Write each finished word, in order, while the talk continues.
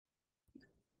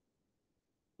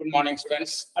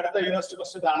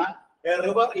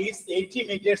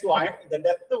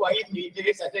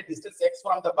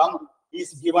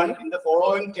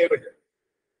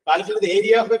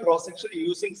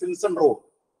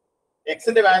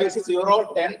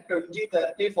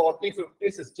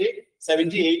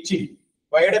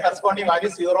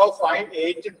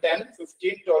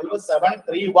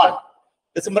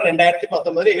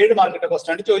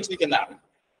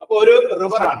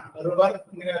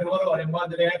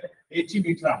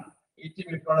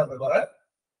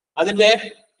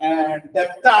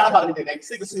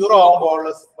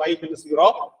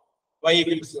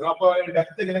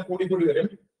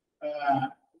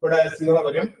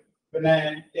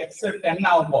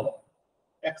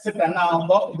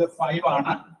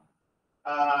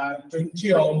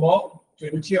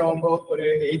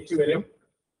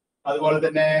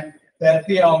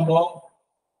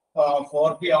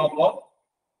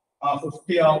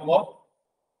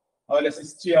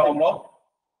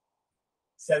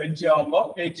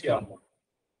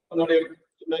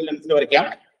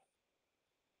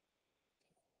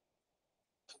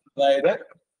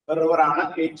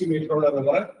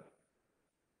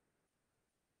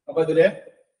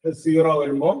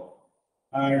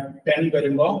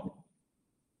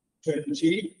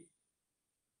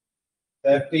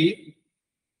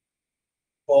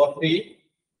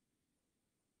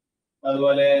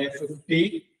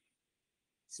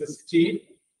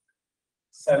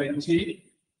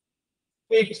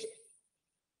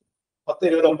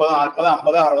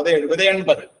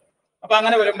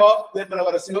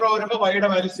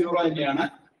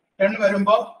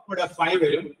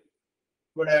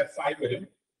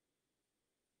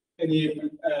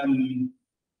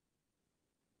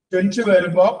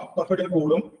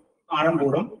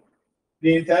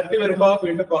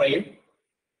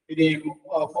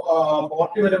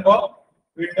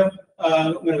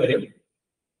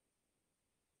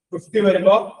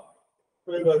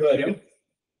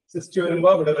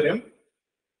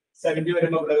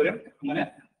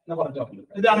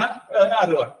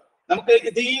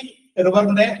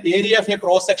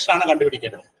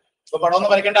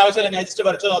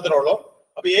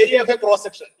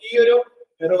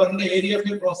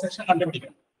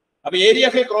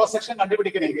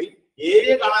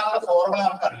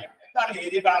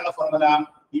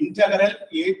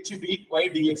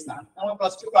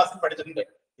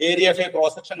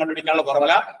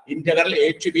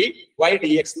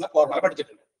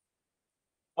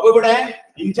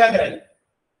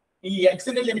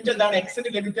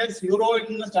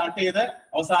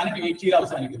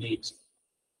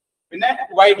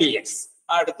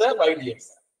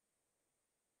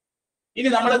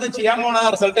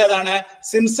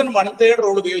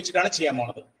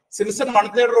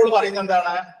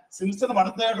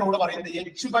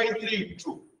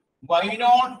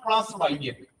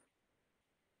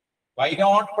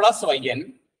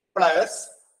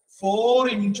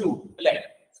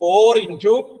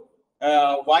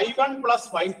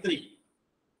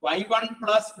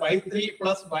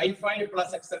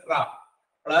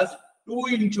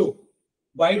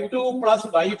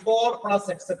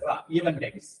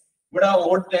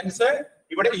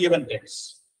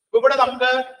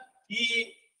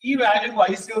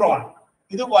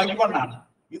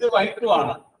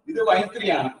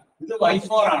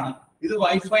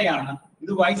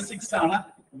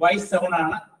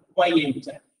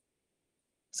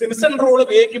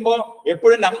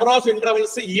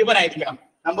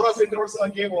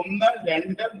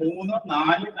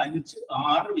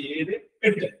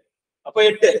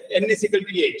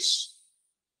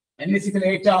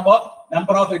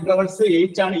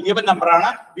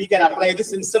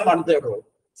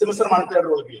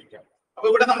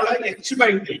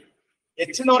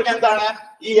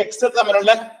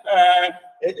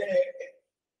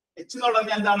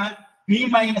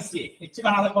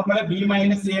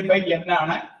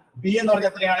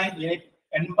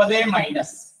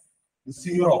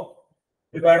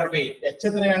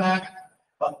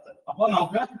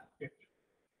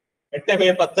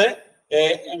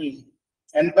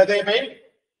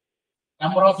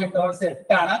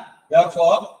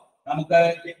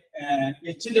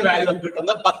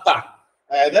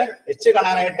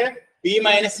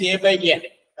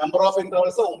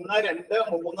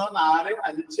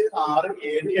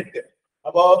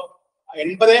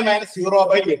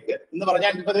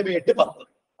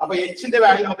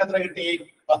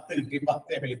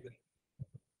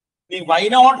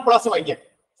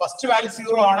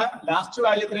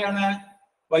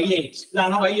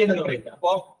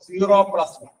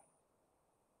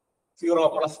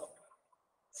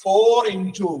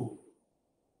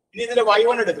ഇനി ഇതിന്റെ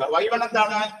y1 എടുക്കുക. y1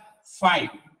 എന്താണ്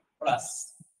 5 പ്ലസ്.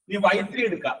 ഇനി y3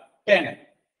 എടുക്കുക 10.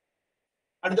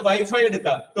 അടുത്ത് y5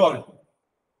 എടുക്കുക 12.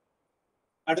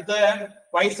 അടുത്ത്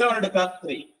y7 എടുക്കുക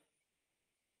 3.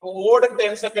 ഓഡ്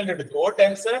ടേംസ് ഒക്കെ എടുത്തു. ഓഡ്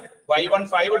ടേംസ് y1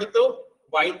 5 എടുത്തു,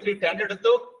 y3 10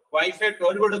 എടുത്തു, y5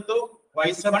 12 എടുത്തു,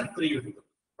 y7 3 എടുത്തു.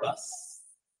 Plus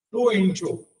 2 into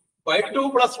y2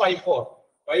 plus y4.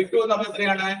 y2 എന്ന് പറഞ്ഞാൽ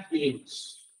എത്രയാണ് 8.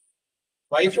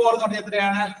 y4 എന്ന് പറഞ്ഞാൽ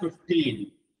എത്രയാണ് 15.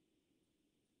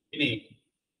 ഇനി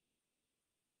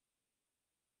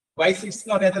y6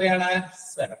 എന്ന് പറഞ്ഞാൽ എത്രയാണ്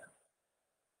 7.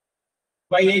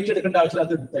 y8 എടുക്കേണ്ട ആവശ്യം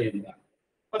അത് എടുത്തില്ല.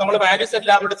 അപ്പൊ നമ്മൾ വാല്യൂസ്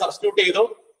എല്ലാം ഇവിടെ സബ്സ്റ്റിറ്റ്യൂട്ട് ചെയ്തു.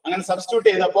 അങ്ങനെ സബ്സ്റ്റിറ്റ്യൂട്ട്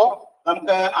ചെയ്തപ്പോ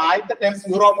നമുക്ക് ആദ്യത്തെ ടൈം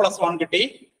 0 plus 1 കിട്ടി.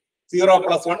 0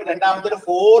 plus 1. രണ്ടാമത്തെ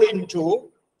 4 into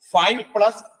 5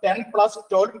 plus 10 plus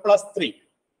 12 plus 3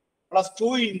 plus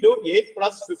 2 into 8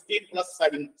 plus 15 plus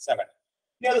 7.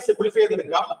 ഇനി അത് സിംപ്ലിഫൈ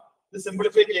ചെയ്തെടുക്കാം. ഇത്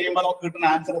സിംപ്ലിഫൈ ചെയ്യുമ്പോൾ നമുക്ക് കിട്ടുന്ന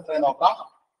ആൻസർ എത്രയും നോക്കാം.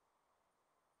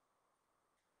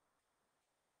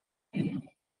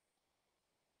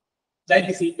 That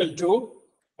is equal to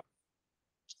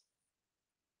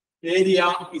area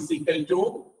is equal to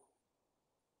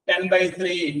 10 by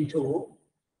 3 into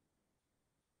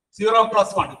 0 plus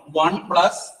 1. 1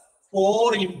 plus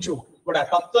 4 into ഇവിടെ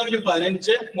 10 × 15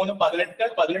 3 18 18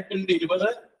 × 20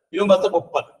 20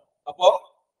 30. അപ്പോ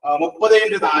 30 ×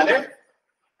 4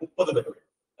 30 വരും.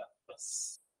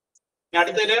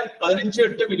 അടുത്തത് 15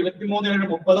 8 23 7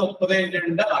 30 30 × 2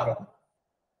 6.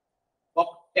 അപ്പൊ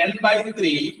 10 by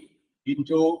 3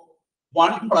 into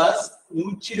 1 plus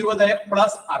 120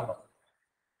 plus 60.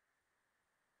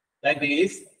 That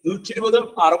is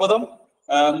 120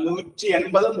 60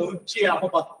 180 അപ്പൊ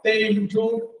 10 into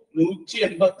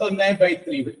 181 by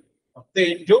 3 വരും. 10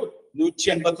 into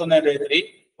 181 by 3.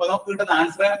 അപ്പൊ നമുക്ക് കിട്ടുന്ന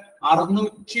ആൻസർ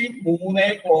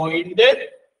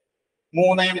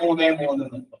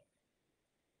 603.333.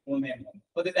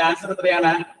 അപ്പൊ ഇതിന്റെ ആൻസർ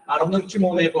എത്രയാണ്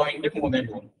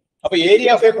 603.33. അപ്പൊ area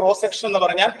of A cross section എന്ന്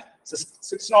പറഞ്ഞാൽ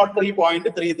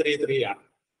 603.333 ആണ്.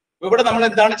 ഇവിടെ നമ്മൾ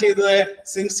എന്താണ് ചെയ്തത്?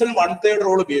 സിംപ്സൺ 1/3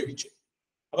 റൂൾ ഉപയോഗിച്ചു.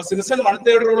 അപ്പൊ സിംപ്സൺ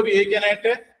 1/3 റൂൾ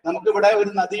ഉപയോഗിക്കാനായിട്ട് നമുക്ക് ഇവിടെ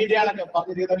ഒരു നദിയുടെയാണ്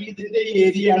പറഞ്ഞിരിക്കുന്നത്. ഇതിന്റെ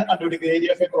ഏരിയയാണ് കണ്ടുപിടിക്കുന്നത്. Area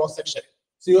of A cross section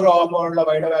 0 ആകുമ്പോഴുള്ള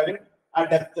wide value ആ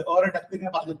ഡെപ്ത് ഓരോ ഡെപ്ത്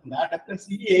ഇങ്ങനെ പറഞ്ഞിട്ടുണ്ട്. ആ ഡെപ്ത്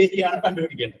ഈ ഏരിയ ആണ്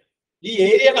കണ്ടുപിടിക്കേണ്ടത്. ഈ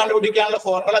ഏരിയ കണ്ടുപിടിക്കാനുള്ള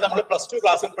ഫോർമുല നമ്മൾ +2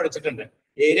 ക്ലാസ്സിൽ പഠിച്ചിട്ടുണ്ട്.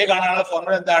 ഏരിയ കാണാനുള്ള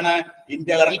ഫോർമുല എന്താണ്?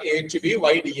 Integral a to b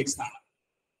y dx ആണ്.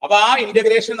 അപ്പൊ ആ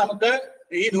ഇന്റഗ്രേഷൻ നമുക്ക്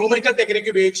ഈ ന്യൂമറിക്കൽ ടെക്നിക്ക്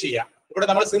ഉപയോഗിച്ച് ചെയ്യാം. ഇവിടെ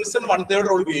നമ്മൾ സിംപ്സൺ 1/3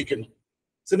 റൂൾ ഉപയോഗിക്കുന്നു.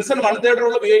 സിംപ്സൺ 1/3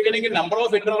 റൂൾ ഉപയോഗിക്കണമെങ്കിൽ number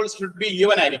of intervals should be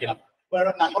even ആയിരിക്കണം.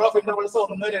 Number of intervals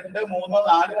 1 2 3 4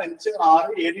 5 6 7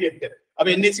 8. അപ്പൊ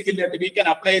we can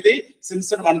apply the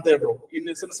Simpson 1/3 rule. In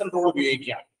Simpson rule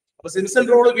ഉപയോഗിക്കാം. അപ്പൊ സിംപ്സൺ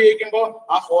റൂൾ ഉപയോഗിക്കുമ്പോൾ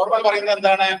ആ ഫോർമുല പറയുന്നത്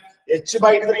എന്താണ്?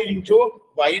 h/3 into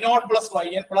y0 plus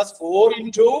yn plus 4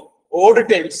 into odd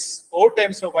terms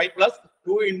of y plus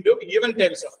 2 into even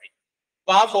terms of y.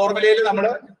 അപ്പൊ ആ ഫോർമുലയിൽ നമ്മൾ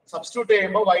സബ്സ്റ്റിറ്റ്യൂട്ട്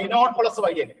ചെയ്യുമ്പോൾ y0 plus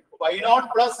yn y0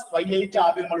 plus y8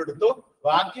 ആദ്യം നമ്മൾ എടുത്തു.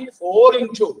 ബാക്കി 4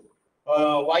 into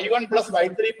y1 plus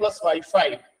y3 plus y5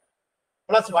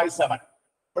 plus y7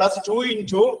 plus 2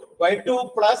 into y2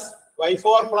 plus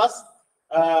y4 plus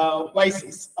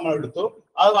y6 നമ്മൾ എടുത്തു.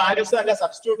 ആ വാല്യൂസ് എല്ലാം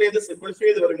സബ്സ്റ്റിറ്റ്യൂട്ട് ചെയ്ത് സിംപ്ലിഫൈ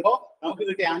ചെയ്ത് വരുമ്പോൾ നമുക്ക്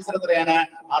കിട്ടിയ ആൻസർ എത്രയാണ്?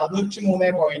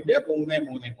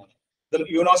 603.333. ഇത്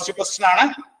യൂണിവേഴ്സിറ്റി ക്വസ്റ്റ്യൻ ആണ്.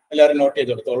 എല്ലാവരും നോട്ട്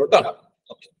ചെയ്തെടുത്തോളൂ കേട്ടോ.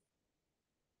 ഓക്കെ.